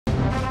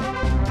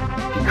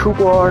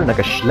Kubor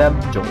nakaslem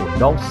jong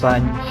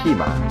unongsan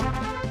Hima.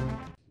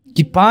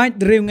 Kipai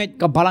deriunget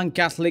ke Balang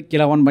Catholic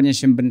kilawan banyak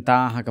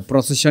sembenta haka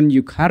Proseshon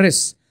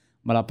Ïukharis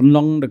malah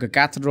penlong deke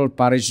Cathedral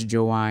Parish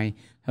Jowai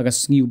haka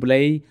sengiu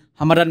belai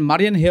hamadan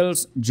Marian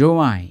Hills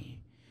Jowai.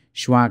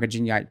 Shwa ke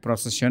jingyai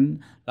Proseshon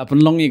la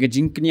penlong ye ke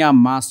jingknya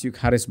Mas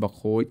Ïukharis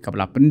Bakhuid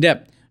kabla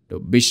pendep do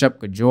Bishop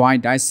ke Jowai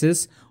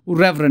Diocese u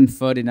Reverend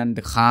Ferdinand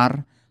de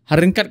Khar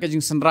haringkat ke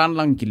jing senran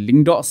lang ki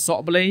lingdo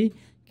sok belai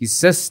ki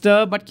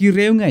sister bat ki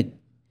reunget.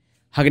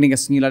 Hagani ka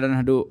sengila dan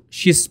hadu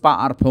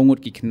shispa ar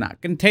pongut ki kena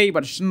kentei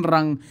bat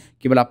senrang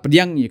ki bala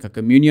pediang ye ka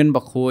communion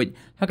Bakhuid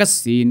haka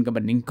sin ka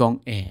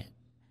beningkong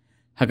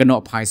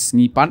hagano pai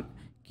sengipan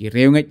ki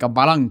reunget ka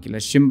Balang ki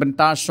la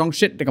simbenta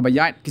songshit de ka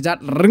bayat ki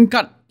jat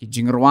rengkat ki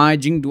jing ruai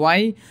jing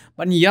duai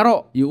ban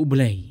yaro yu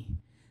ublei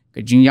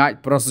ke jing yat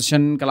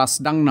Proseshon kala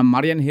sedang na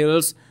Marian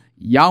Hills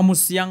yau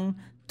musiang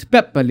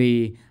tepep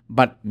bali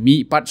bat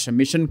mi pat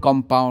mission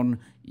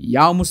compound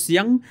yau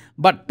musiang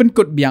bat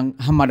Pynkut biang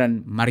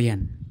hamadan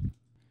Marian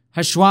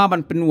Hashwa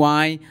ban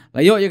penuai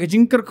layo ya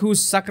kejingker ku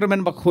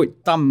sakramen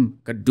Bakhuid tam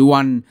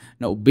keduan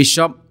na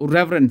Bishop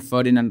Reverend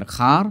Ferdinand de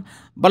Khar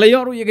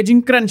balayo ru ya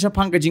kejingkran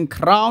sapang kejing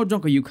crowd jong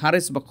ke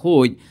Ïukharis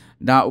Bakhuid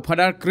da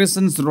upadar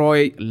Christians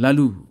roy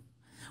lalu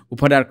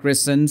upadar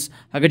Christians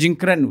ha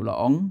kejingkran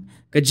ulaong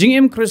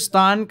kejing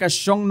Kristan ka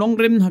syong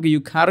nongrim ha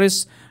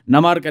Ïukharis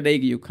namar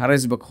kadai ke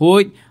Ïukharis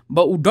Bakhuid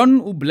ba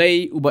udon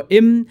ublei uba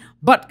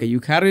bat ke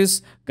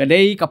Ïukharis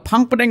kadai ka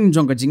pangpedeng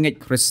jong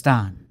kejinget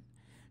Kristan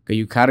ke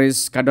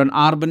Ïukharis kadon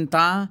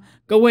arbenta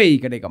kawai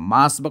kadai ka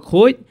Mas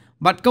Bakhuid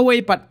bat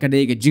kawai pat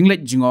kadai ka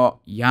jinglet jingo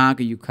ya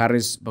ke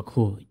Ïukharis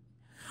Bakhuid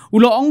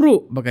ulo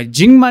ongru baga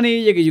jing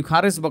mani ya ke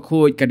Ïukharis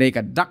Bakhuid kadai ka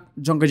dak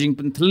jong ka jing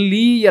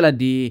penteli yala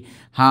di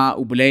ha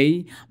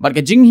ublei bat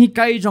ka jing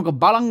hikai jong ka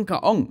Balang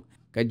ka ong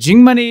ka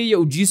jing mani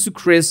ya u Jesus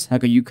Christ ha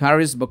ke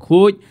Ïukharis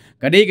Bakhuid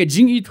kadai ka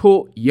jing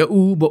itho ya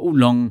u ba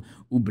ulong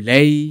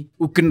ublei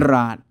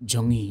ukenrat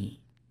jongi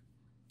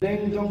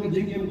deng jong ka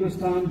jing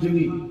Kristan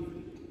jongi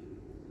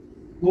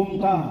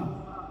kumta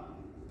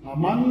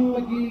haman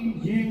lagi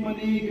jing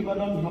mani ke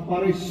badan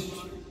haparis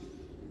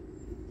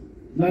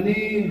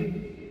nani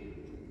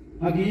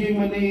hagi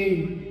mani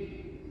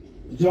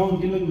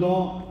jong kilendo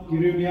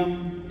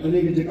kirimiam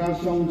nani ke jeka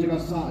song jeka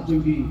sa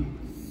jongi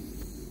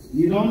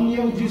nilon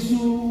yau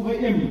jisu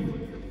baim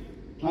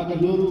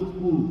haka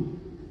doruku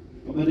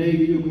kepada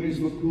Ïukharis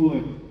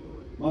Bakhuid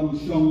bang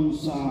song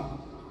sa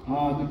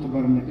haka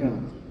tabernakel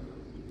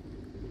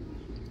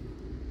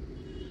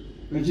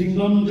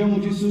kajingdon jong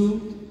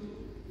jisu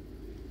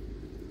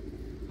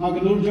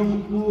hagalur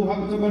jong ku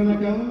hak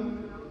tabernakel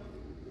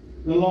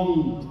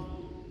dalong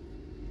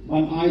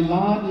ban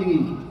aila dingi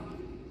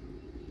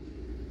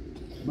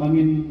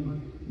bangin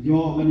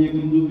yo bani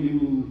kendu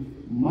yu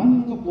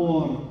man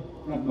kapor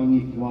kat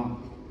bangi kwa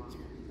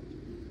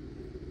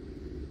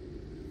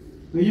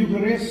ke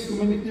Ïukharis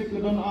community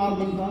kedon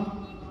arbenta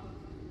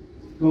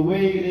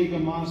kawai gede ke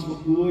Mas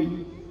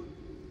Bakhuid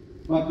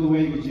pat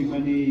kawai ke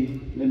jingmani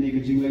lani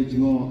ke jinglai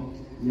jingo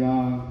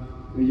ya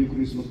ke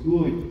Ïukharis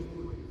Bakhuid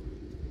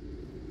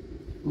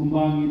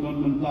kumbangi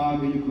don menta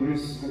ke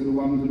Ïukharis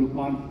haruang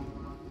kedepan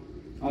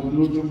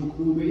adlo jom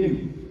ku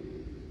beim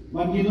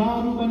bagi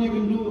laru bani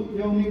gendu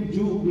yang ni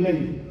ju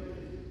ublei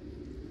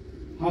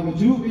hak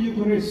ju ke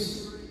Ïukharis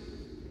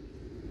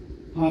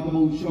hak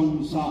mau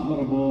syong sa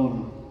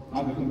marabor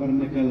hak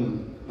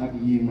tabernakel hak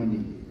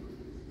yimani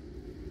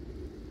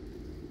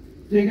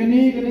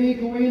tegani kene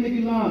kawai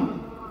nagilan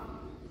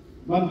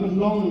ban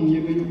long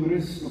ye ke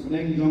Ïukharis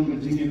kapdeng jong ke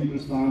jing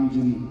Kristan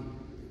juni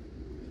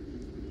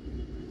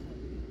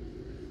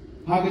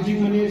hak jing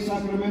mani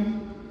sakramen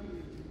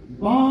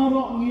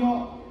barok ngyo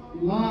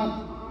lat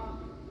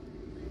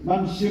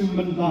ban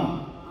simbenta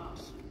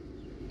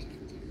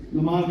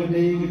lemar ke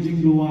dei ke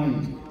jing duai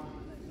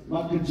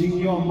bat ke jing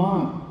yo ma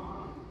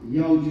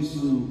yau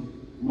jisu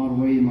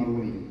marwai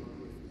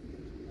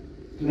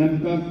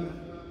klempak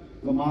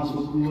ke Mas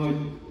Bakhuid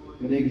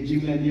ke dei ke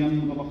jing leniam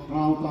ke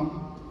bakrau tam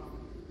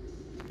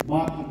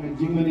bat ke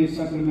jing mani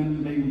sakramen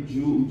dei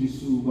uju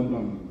jisu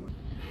badang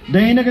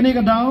dei na kene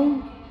ka daw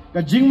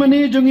ka jing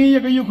mani jongi ya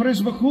ke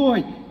Ïukharis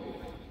Bakhuid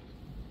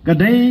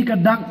kadai ka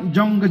dak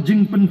jong ka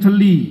jing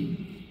penteli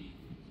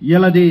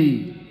yala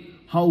de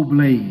hau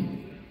blei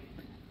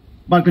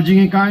bat ka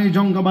jing kai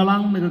jong ka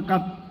Balang ne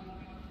kat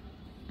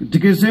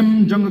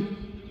dikesem jong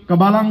ka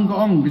Balang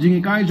ka ong ka jing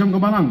kai jong ka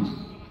Balang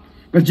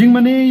ka jing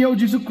mani yo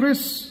Jesus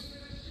Christ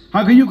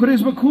ha ke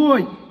Ïukharis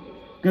Bakhuid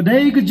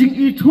kadai ka jing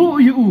itu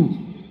yu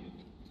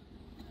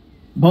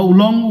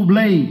baulong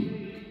ublei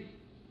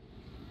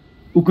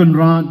ukan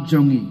ra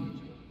jongi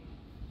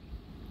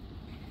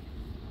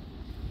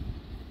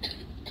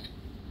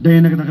daya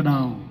nak kata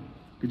kadau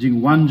kejing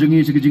wan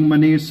jengi si kejing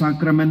mani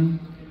sakramen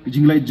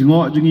kejing lai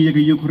jengok jengi ya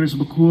ke Ïukharis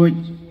Bakhuid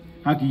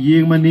hak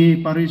yeng mani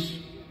paris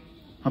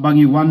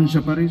habangi wan sa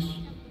paris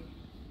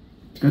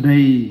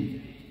kadai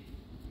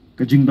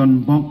kejing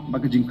don bok ba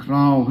kejing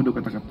kraw hadu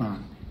kata-kata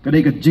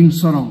kadai kejing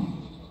sorong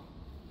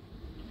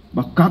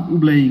bakat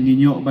ublay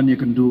nginyok ban ya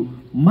kendu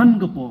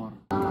man kepor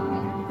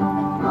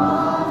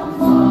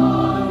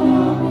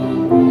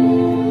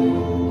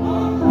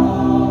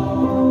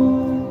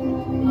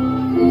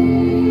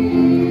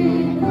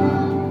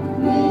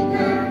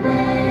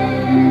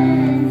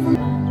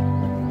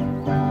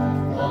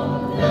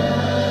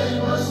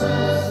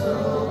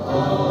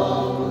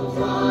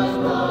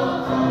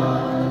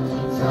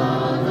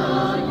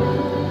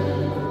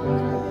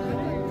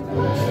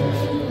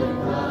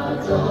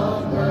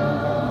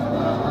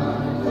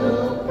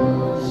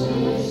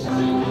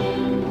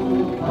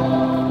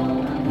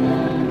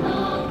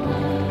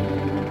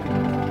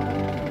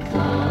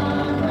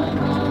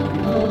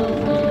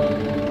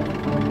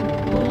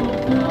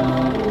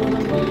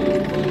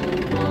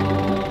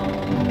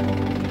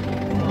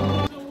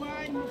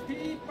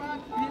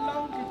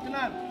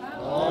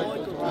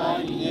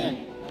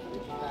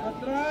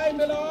Try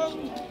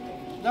melong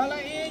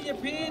dalai ye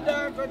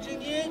pida ko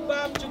jingin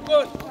bab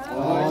cukut.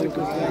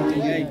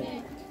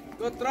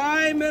 Ko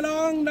try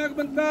melong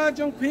nagbenta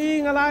jong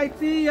pi ngalai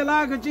ti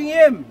ala ko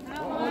jingim.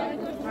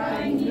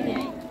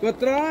 Ko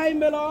try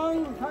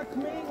melong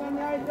hakming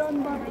anai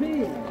don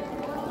bapi.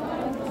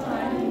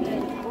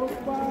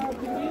 Opa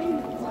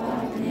jingin.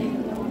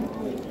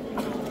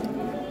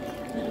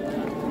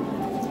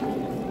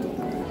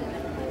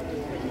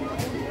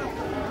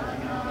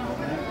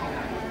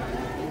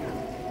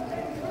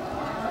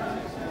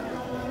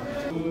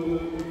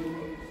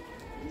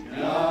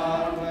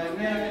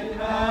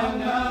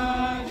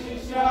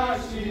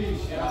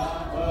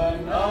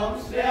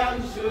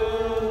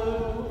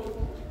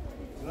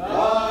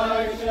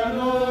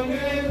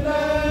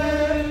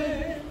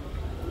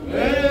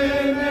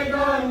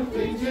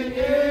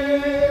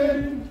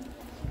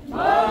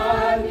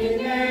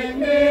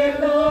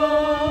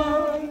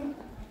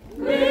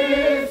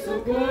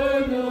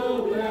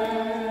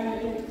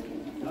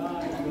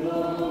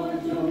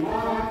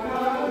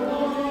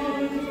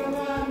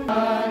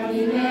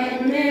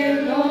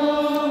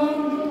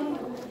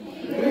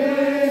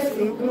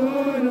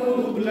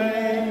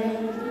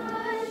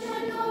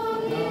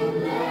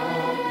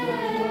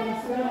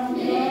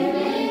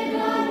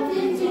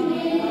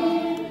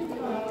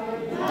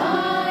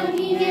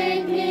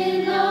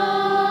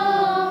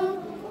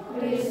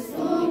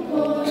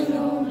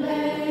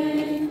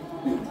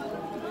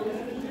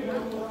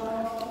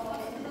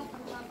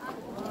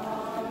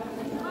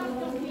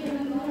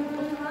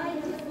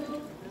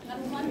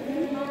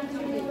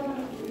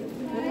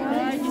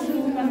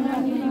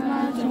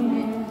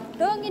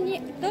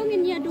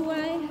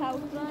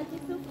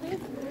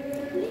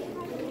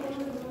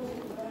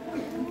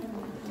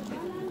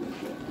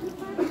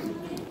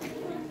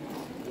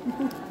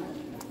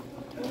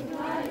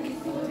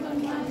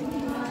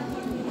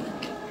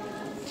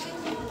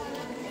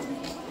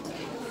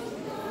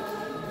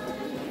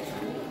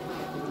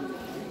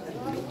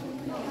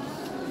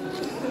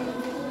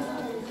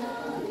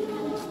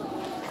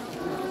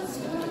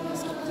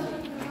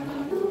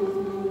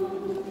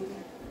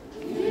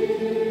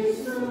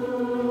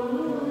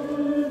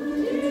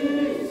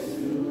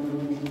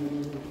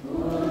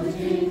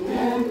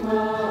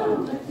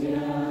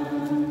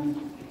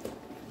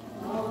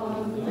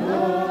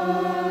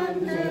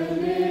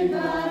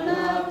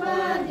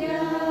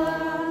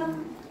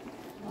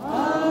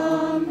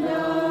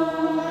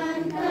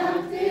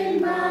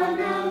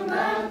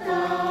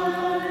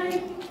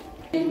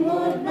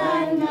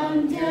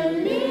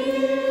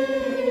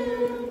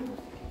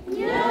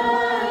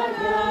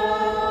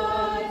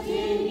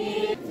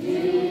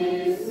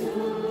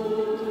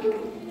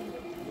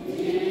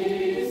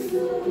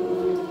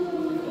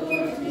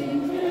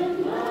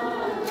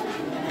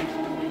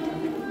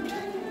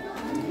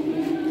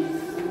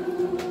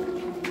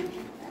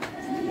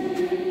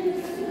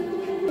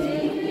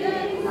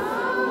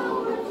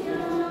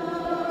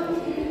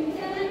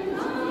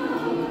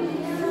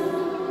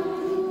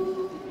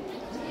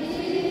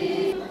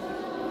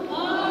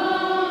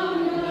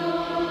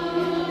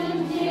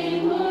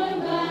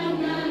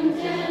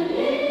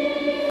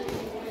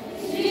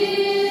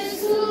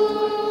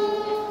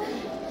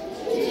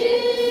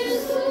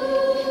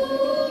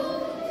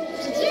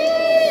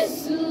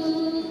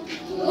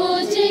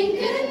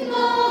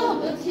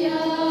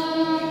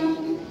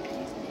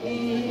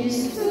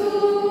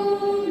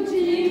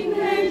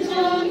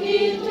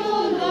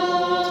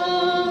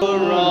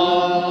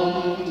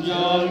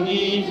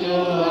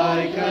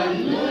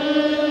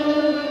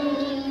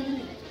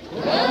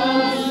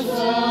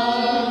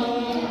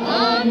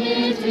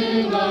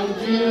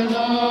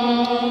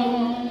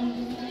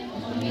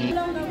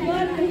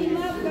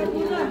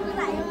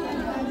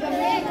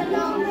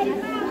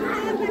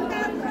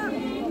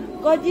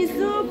 Có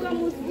Giêsu có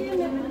một riêng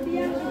là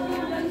tiếng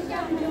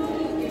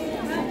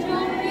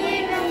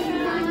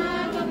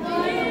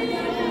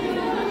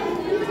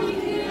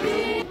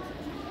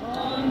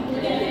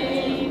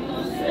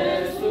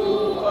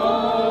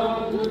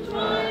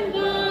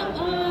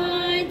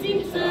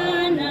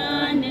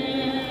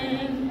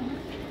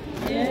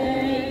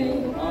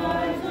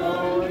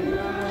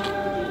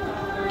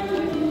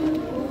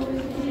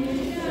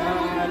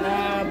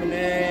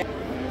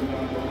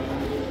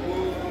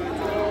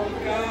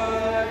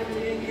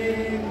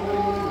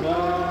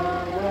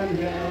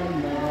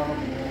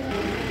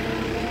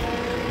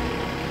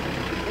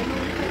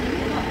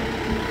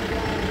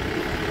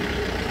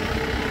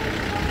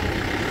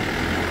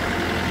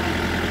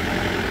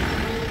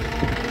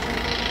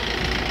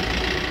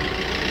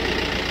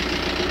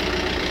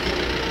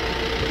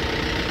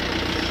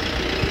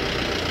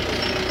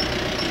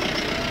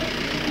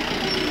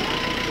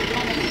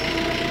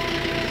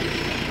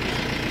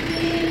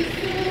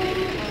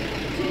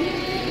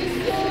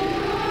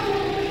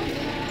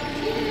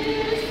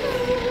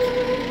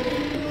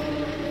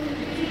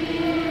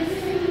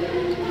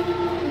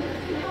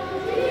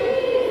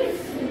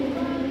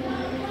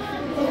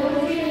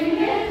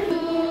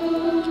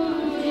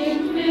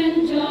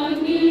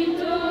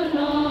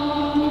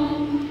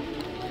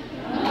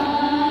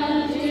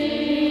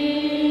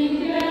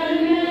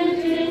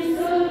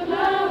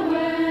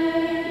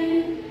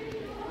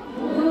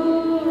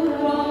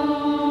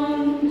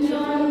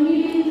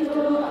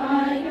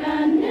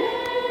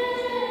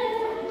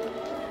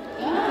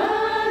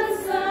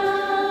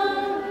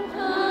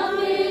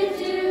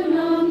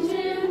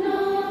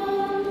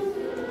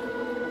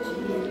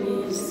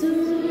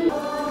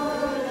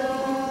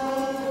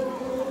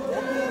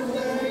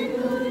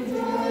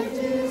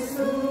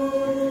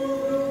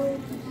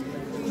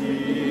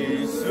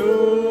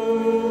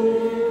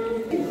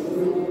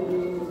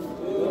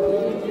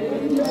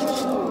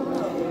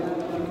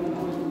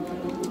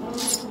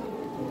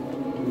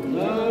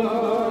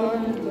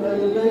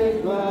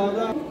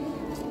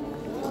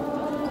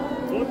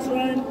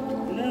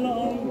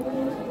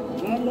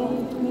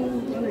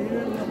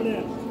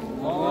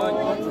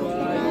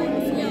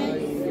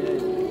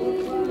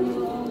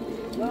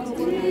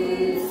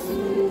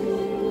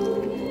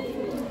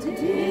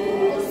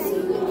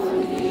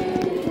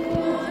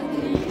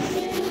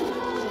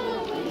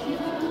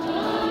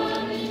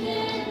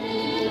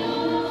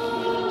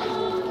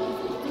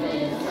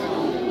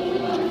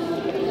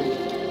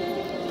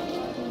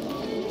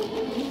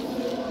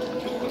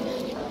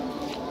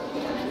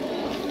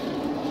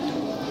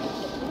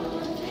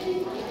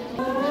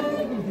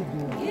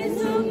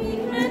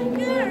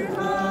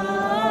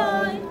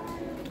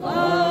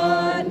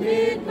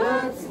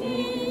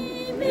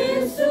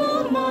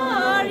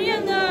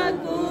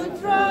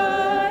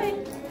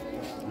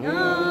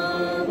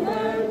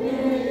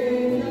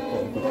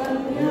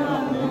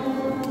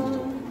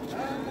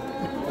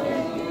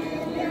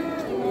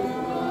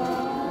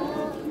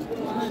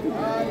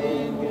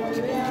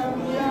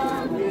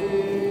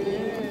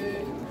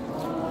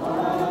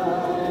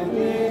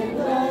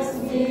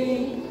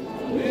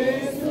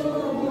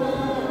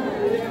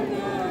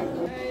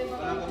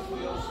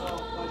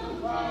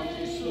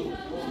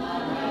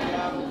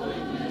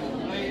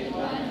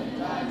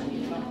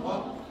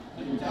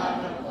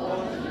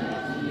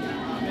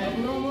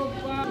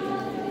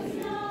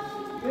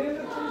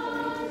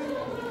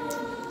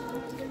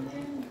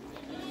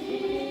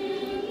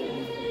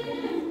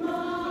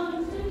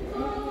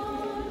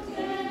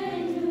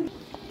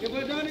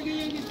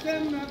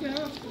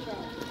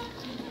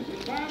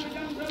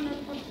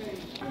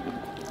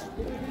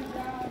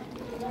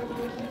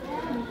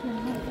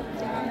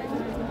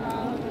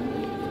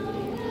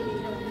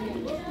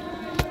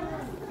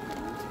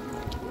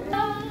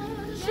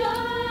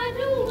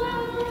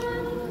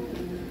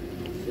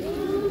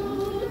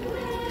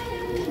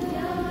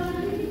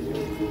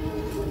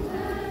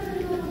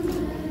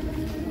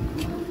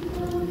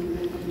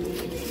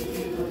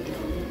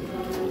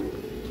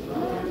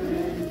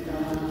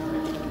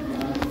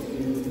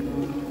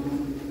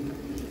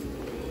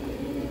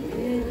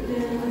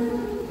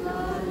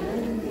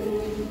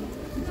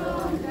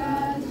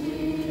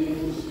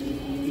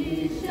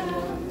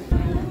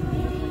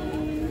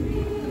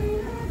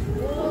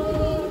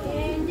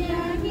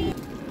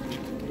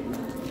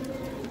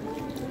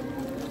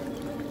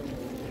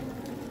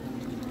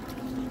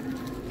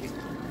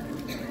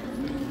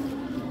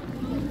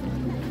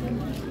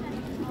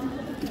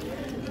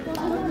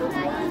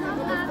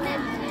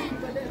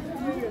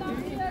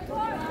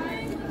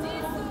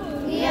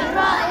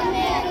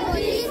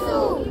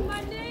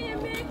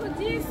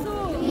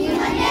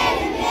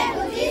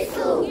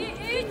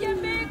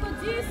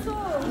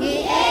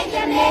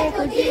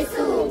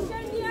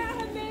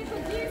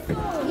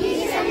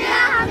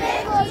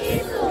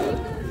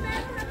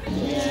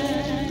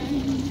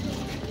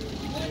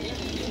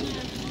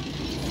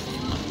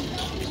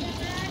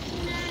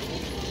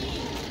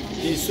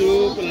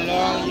Isu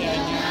pelong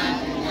yanya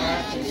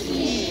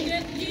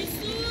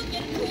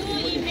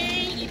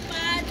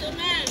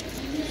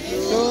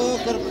Isu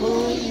kerku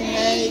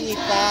ime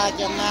ipa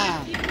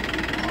jama